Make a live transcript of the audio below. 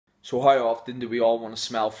So how often do we all want to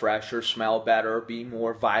smell fresher, smell better, be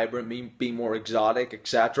more vibrant, be more exotic,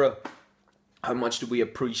 etc.? How much do we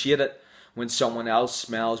appreciate it when someone else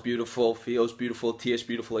smells beautiful, feels beautiful, tastes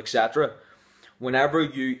beautiful, etc.? Whenever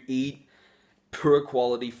you eat poor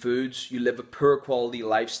quality foods, you live a poor quality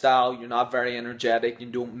lifestyle, you're not very energetic, you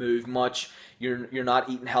don't move much, you're not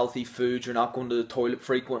eating healthy foods, you're not going to the toilet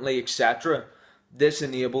frequently, etc. This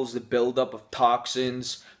enables the buildup of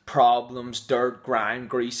toxins, problems, dirt, grime,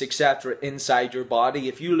 grease, etc. inside your body.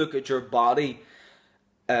 If you look at your body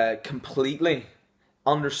completely,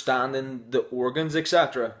 understanding the organs,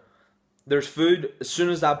 etc., there's food, as soon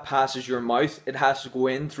as that passes your mouth, it has to go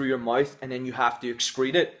in through your mouth and then you have to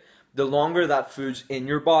excrete it. The longer that food's in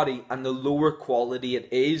your body and the lower quality it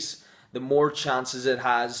is, the more chances it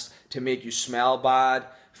has to make you smell bad,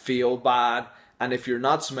 feel bad, and if you're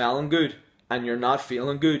not smelling good and you're not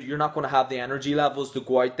feeling good, you're not going to have the energy levels to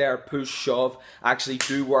go out there, push, shove, actually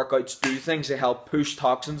do workouts, do things to help push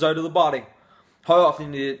toxins out of the body. How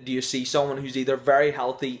often do you see someone who's either very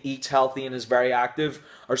healthy, eats healthy and is very active,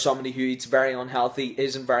 or somebody who eats very unhealthy,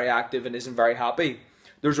 isn't very active and isn't very happy?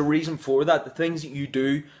 There's a reason for that. The things that you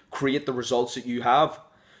do create the results that you have.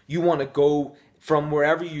 You want to go from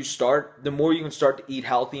wherever you start. The more you can start to eat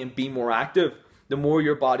healthy and be more active, the more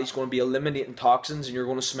your body's going to be eliminating toxins and you're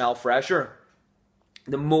going to smell fresher.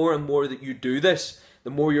 The more and more that you do this, the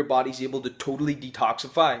more your body's able to totally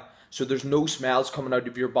detoxify. So there's no smells coming out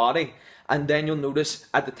of your body. And then you'll notice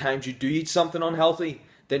at the times you do eat something unhealthy,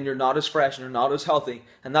 then you're not as fresh and you're not as healthy.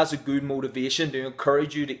 And that's a good motivation to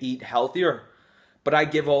encourage you to eat healthier. But I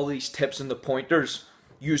give all these tips and the pointers.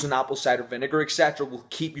 Using apple cider vinegar, etc. will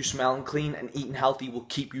keep you smelling clean, and eating healthy will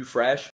keep you fresh.